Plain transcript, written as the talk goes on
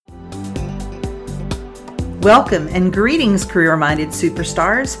Welcome and greetings, career-minded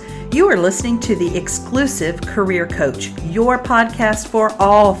superstars. You are listening to the exclusive Career Coach, your podcast for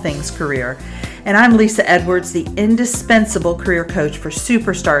all things career. And I'm Lisa Edwards, the indispensable career coach for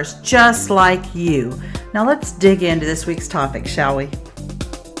superstars just like you. Now let's dig into this week's topic, shall we?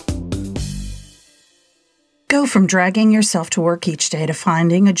 Go from dragging yourself to work each day to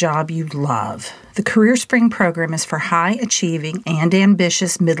finding a job you love. The Career Spring program is for high-achieving and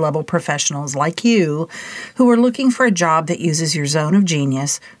ambitious mid-level professionals like you who are looking for a job that uses your zone of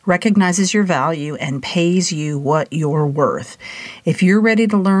genius, recognizes your value, and pays you what you're worth. If you're ready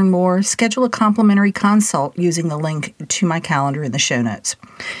to learn more, schedule a complimentary consult using the link to my calendar in the show notes.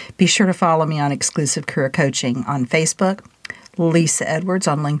 Be sure to follow me on Exclusive Career Coaching on Facebook, Lisa Edwards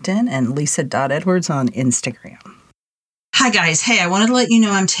on LinkedIn, and Lisa.Edwards on Instagram. Hi guys. Hey, I wanted to let you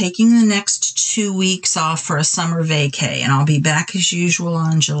know I'm taking the next 2 weeks off for a summer vacay, and I'll be back as usual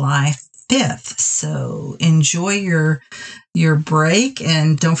on July 5th. So enjoy your break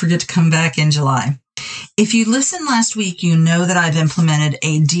and don't forget to come back in July. If you listened last week, you know that I've implemented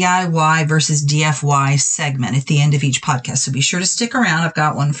a DIY versus DFY segment at the end of each podcast. So be sure to stick around. I've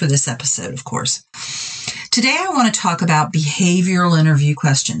got one for this episode, of course. Today, I want to talk about behavioral interview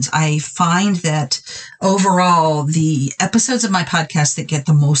questions. I find that overall, the episodes of my podcast that get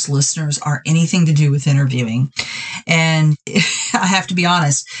the most listeners are anything to do with interviewing. And I have to be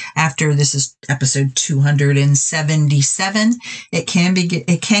honest, after this is episode 277, it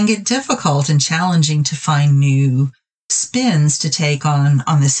can get difficult and challenging to find new spins to take on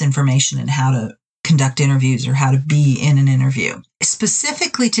this information and how to conduct interviews or how to be in an interview.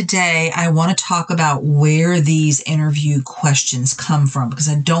 Specifically today, I want to talk about where these interview questions come from, because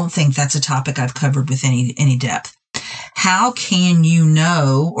I don't think that's a topic I've covered with any depth. How can you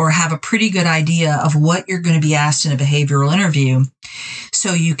know or have a pretty good idea of what you're going to be asked in a behavioral interview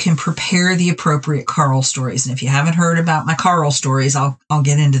so you can prepare the appropriate Carl stories? And if you haven't heard about my Carl stories, I'll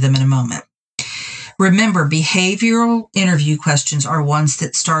get into them in a moment. Remember, behavioral interview questions are ones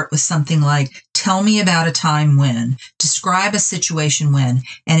that start with something like, tell me about a time when, describe a situation when,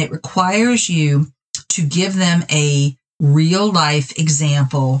 and it requires you to give them a real life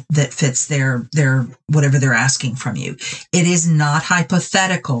example that fits their whatever they're asking from you. It is not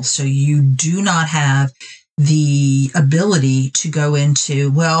hypothetical, so you do not have the ability to go into,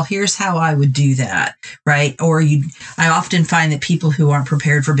 well, here's how I would do that, right? Or I often find that people who aren't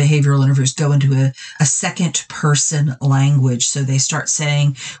prepared for behavioral interviews go into a second person language. So they start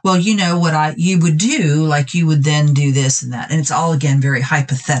saying, well, you know what you would do, like you would then do this and that. And it's all, again, very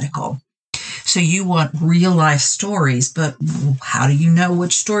hypothetical. So you want real life stories, but how do you know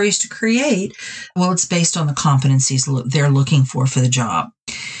which stories to create? Well, it's based on the competencies they're looking for the job.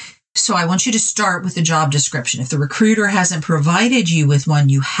 So I want you to start with the job description. If the recruiter hasn't provided you with one,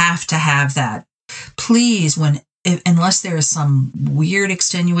 you have to have that. Please, unless there is some weird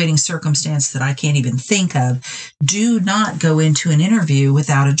extenuating circumstance that I can't even think of, do not go into an interview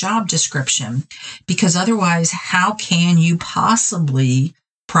without a job description, because otherwise, how can you possibly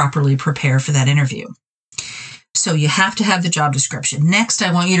properly prepare for that interview? So you have to have the job description. Next,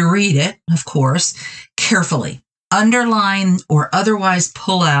 I want you to read it, of course, carefully. Underline or otherwise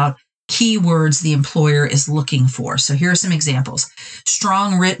pull out keywords the employer is looking for. So here are some examples.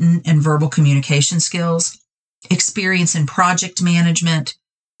 Strong written and verbal communication skills, experience in project management,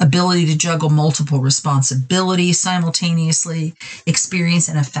 ability to juggle multiple responsibilities simultaneously, experience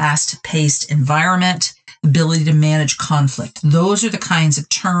in a fast-paced environment, ability to manage conflict. Those are the kinds of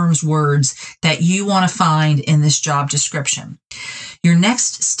terms, words that you want to find in this job description. Your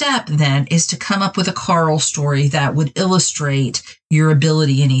next step then is to come up with a Carl story that would illustrate your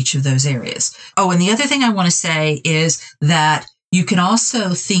ability in each of those areas. Oh, and the other thing I want to say is that you can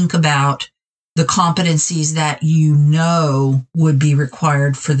also think about the competencies that you know would be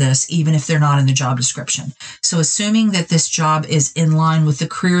required for this, even if they're not in the job description. So assuming that this job is in line with the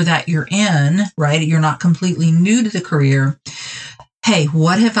career that you're in, right? You're not completely new to the career. Hey,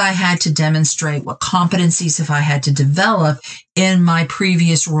 what have I had to demonstrate? What competencies have I had to develop in my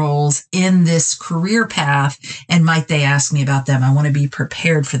previous roles in this career path? And might they ask me about them? I want to be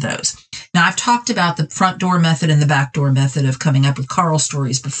prepared for those. Now, I've talked about the front door method and the back door method of coming up with Carl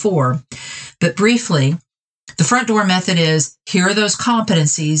stories before, but briefly, the front door method is, here are those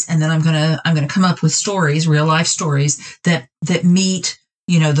competencies, and then I'm going to come up with stories, real life stories that meet,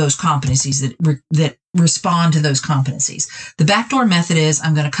 those competencies that respond to those competencies. The backdoor method is,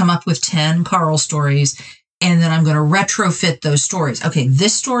 I'm going to come up with 10 Carl stories, and then I'm going to retrofit those stories. Okay,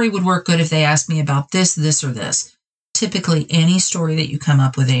 this story would work good if they asked me about this, or this. Typically, any story that you come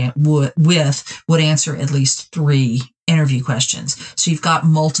up with would answer at least 3 interview questions. So you've got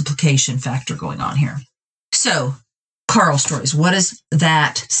multiplication factor going on here. So, Carl stories, what does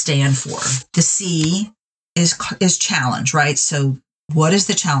that stand for? The C is challenge, right? So what is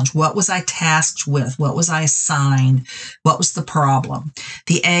the challenge? What was I tasked with? What was I assigned? What was the problem?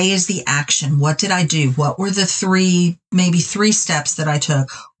 The A is the action. What did I do? What were the maybe three steps that I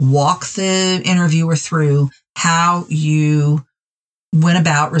took? Walk the interviewer through how you went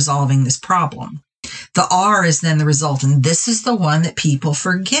about resolving this problem. The R is then the result. And this is the one that people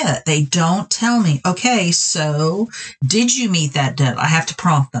forget. They don't tell me, okay, so did you meet that deadline? I have to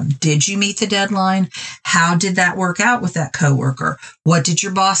prompt them. Did you meet the deadline? How did that work out with that coworker? What did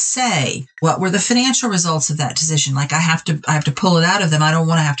your boss say? What were the financial results of that decision? Like I have to pull it out of them. I don't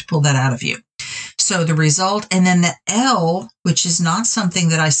want to have to pull that out of you. So the result, and then the L, which is not something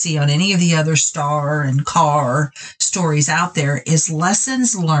that I see on any of the other star and car stories out there, is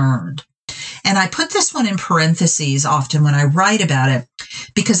lessons learned. And I put this one in parentheses often when I write about it,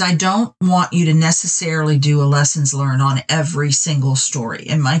 because I don't want you to necessarily do a lessons learned on every single story.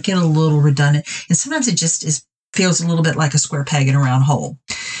 It might get a little redundant. And sometimes it just feels a little bit like a square peg in a round hole.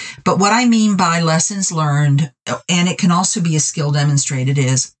 But what I mean by lessons learned, and it can also be a skill demonstrated,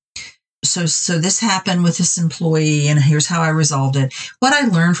 is so this happened with this employee and here's how I resolved it. What I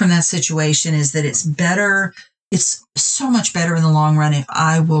learned from that situation is that it's so much better in the long run if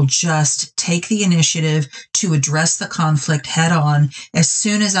I will just take the initiative to address the conflict head on as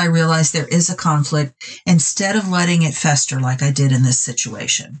soon as I realize there is a conflict, instead of letting it fester like I did in this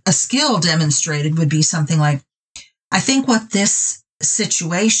situation. A skill demonstrated would be something like, I think what this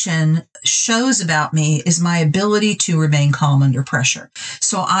situation shows about me is my ability to remain calm under pressure.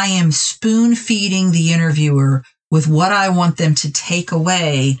 So I am spoon feeding the interviewer with what I want them to take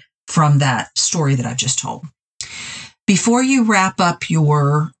away from that story that I've just told. Before you wrap up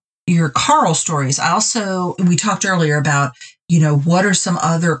your Carl stories, we talked earlier about, what are some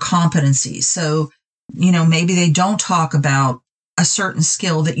other competencies? So, maybe they don't talk about a certain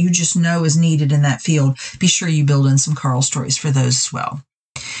skill that you just know is needed in that field. Be sure you build in some Carl stories for those as well.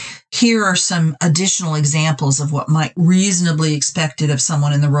 Here are some additional examples of what might reasonably expected of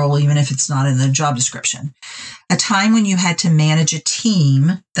someone in the role, even if it's not in the job description. A time when you had to manage a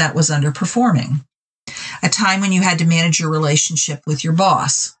team that was underperforming. A time when you had to manage your relationship with your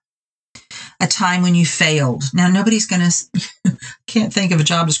boss. A time when you failed. Now, nobody's going to, can't think of a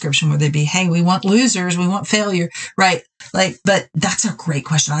job description where they'd be, hey, we want losers, we want failure, right? But that's a great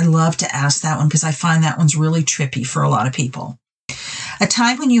question. I love to ask that one because I find that one's really trippy for a lot of people. A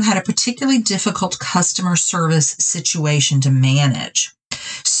time when you had a particularly difficult customer service situation to manage.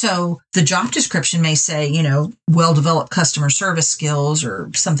 So the job description may say, well-developed customer service skills or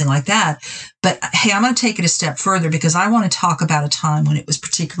something like that. But hey, I'm going to take it a step further because I want to talk about a time when it was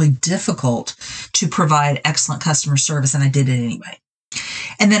particularly difficult to provide excellent customer service, and I did it anyway.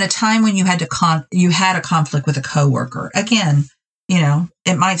 And then a time when you had a conflict with a coworker. Again,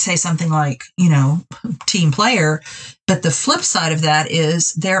 it might say something like, team player, but the flip side of that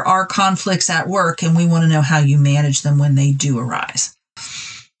is there are conflicts at work and we want to know how you manage them when they do arise.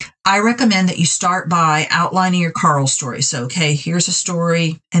 I recommend that you start by outlining your Carl story. So, okay, here's a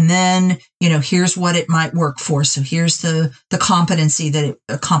story, and then, here's what it might work for. So here's the competencies,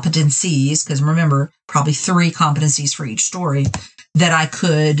 because remember, probably 3 competencies for each story that I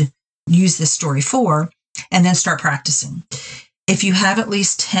could use this story for, and then start practicing. If you have at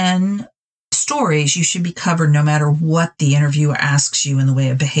least 10 stories, you should be covered no matter what the interviewer asks you in the way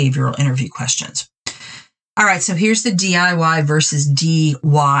of behavioral interview questions. All right, so here's the DIY versus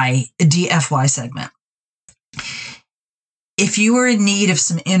DFY segment. If you are in need of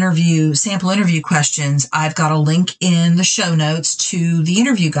some sample interview questions, I've got a link in the show notes to the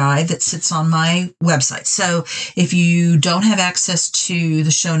interview guide that sits on my website. So if you don't have access to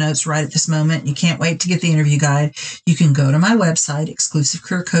the show notes right at this moment, you can't wait to get the interview guide, you can go to my website,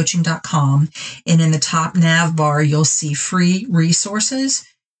 exclusivecareercoaching.com, and in the top nav bar, you'll see free resources.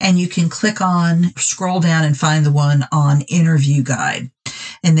 And you can scroll down and find the one on interview guide.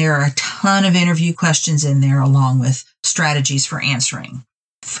 And there are a ton of interview questions in there along with strategies for answering.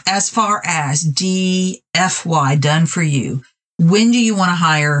 As far as DFY, done for you, when do you want to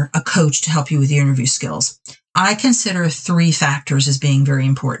hire a coach to help you with your interview skills? I consider 3 factors as being very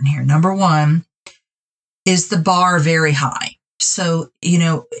important here. Number 1, is the bar very high? So,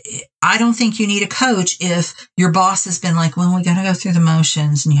 I don't think you need a coach if your boss has been like, well, we got to go through the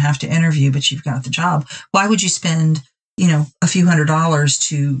motions and you have to interview, but you've got the job. Why would you spend, a few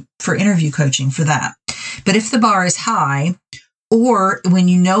 $100s for interview coaching for that? But if the bar is high, or when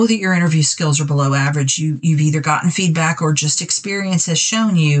you know that your interview skills are below average, you've either gotten feedback or just experience has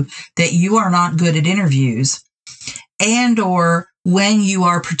shown you that you are not good at interviews, and or when you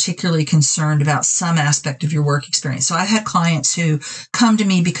are particularly concerned about some aspect of your work experience. So I've had clients who come to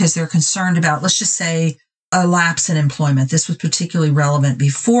me because they're concerned about, let's just say, a lapse in employment. This was particularly relevant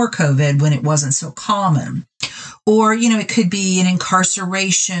before COVID when it wasn't so common. Or, it could be an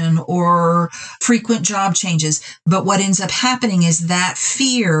incarceration or frequent job changes. But what ends up happening is that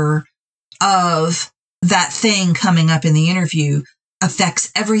fear of that thing coming up in the interview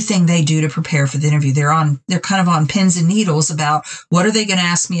affects everything they do to prepare for the interview. They're kind of on pins and needles about what are they going to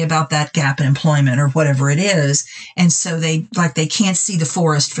ask me about that gap in employment or whatever it is. And so they can't see the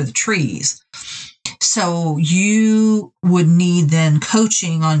forest for the trees. So you would need then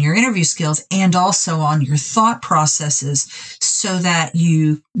coaching on your interview skills and also on your thought processes so that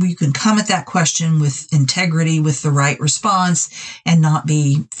you can come at that question with integrity, with the right response, and not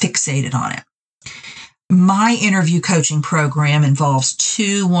be fixated on it. My interview coaching program involves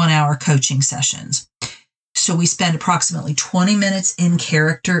 2 one-hour coaching sessions. So we spend approximately 20 minutes in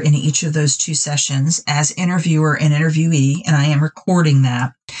character in each of those 2 sessions as interviewer and interviewee, and I am recording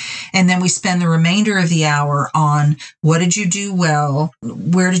that. And then we spend the remainder of the hour on what did you do well,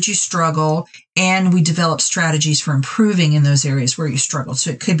 where did you struggle, and we develop strategies for improving in those areas where you struggled.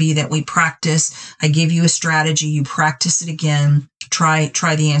 So it could be that we practice, I give you a strategy, you practice it again, try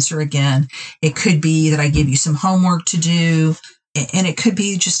the answer again. It could be that I give you some homework to do. And it could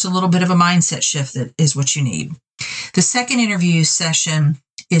be just a little bit of a mindset shift that is what you need. The second interview session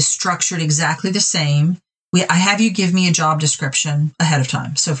is structured exactly the same. I have you give me a job description ahead of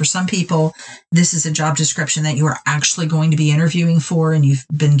time. So for some people, this is a job description that you are actually going to be interviewing for, and you've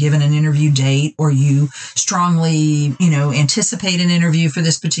been given an interview date, or you strongly, anticipate an interview for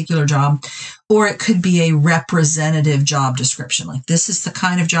this particular job. Or it could be a representative job description. Like, this is the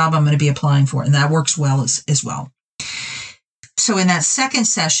kind of job I'm going to be applying for. And that works well as well. So in that second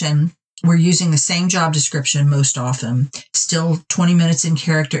session, we're using the same job description most often, still 20 minutes in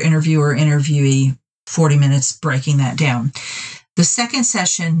character, interviewer, interviewee, 40 minutes breaking that down. The second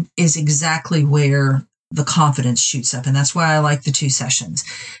session is exactly where the confidence shoots up. And that's why I like the 2 sessions.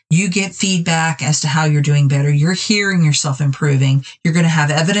 You get feedback as to how you're doing better. You're hearing yourself improving. You're going to have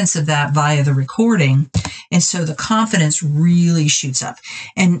evidence of that via the recording. And so the confidence really shoots up.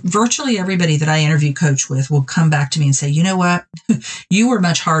 And virtually everybody that I interview coach with will come back to me and say, you know what? You were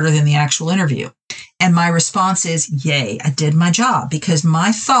much harder than the actual interview. And my response is, yay, I did my job. Because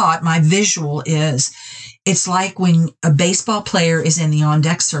my thought, my visual is, it's like when a baseball player is in the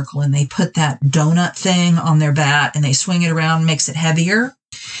on-deck circle and they put that donut thing on their bat and they swing it around, makes it heavier.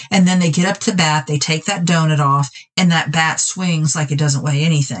 And then they get up to bat, they take that donut off, and that bat swings like it doesn't weigh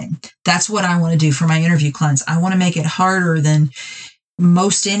anything. That's what I want to do for my interview clients. I want to make it harder than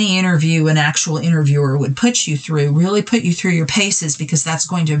most any interview an actual interviewer would put you through, really put you through your paces, because that's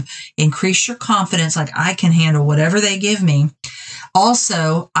going to increase your confidence. Like, I can handle whatever they give me.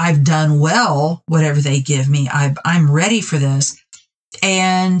 Also, I've done well, whatever they give me. I'm ready for this.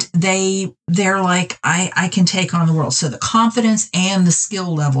 And they're like, I can take on the world. So the confidence and the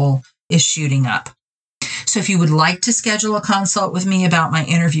skill level is shooting up. So if you would like to schedule a consult with me about my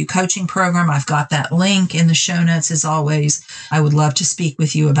interview coaching program, I've got that link in the show notes as always. I would love to speak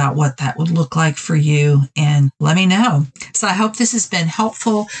with you about what that would look like for you, and let me know. So I hope this has been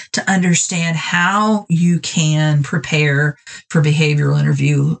helpful to understand how you can prepare for behavioral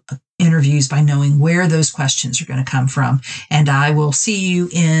interviews by knowing where those questions are going to come from. And I will see you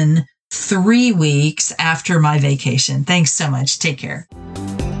in 3 weeks after my vacation. Thanks so much. Take care.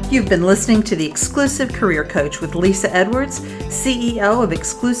 You've been listening to The Exclusive Career Coach with Lisa Edwards, CEO of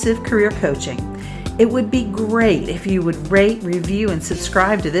Exclusive Career Coaching. It would be great if you would rate, review, and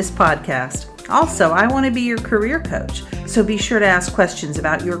subscribe to this podcast. Also, I want to be your career coach, so be sure to ask questions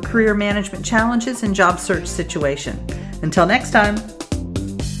about your career management challenges and job search situation. Until next time.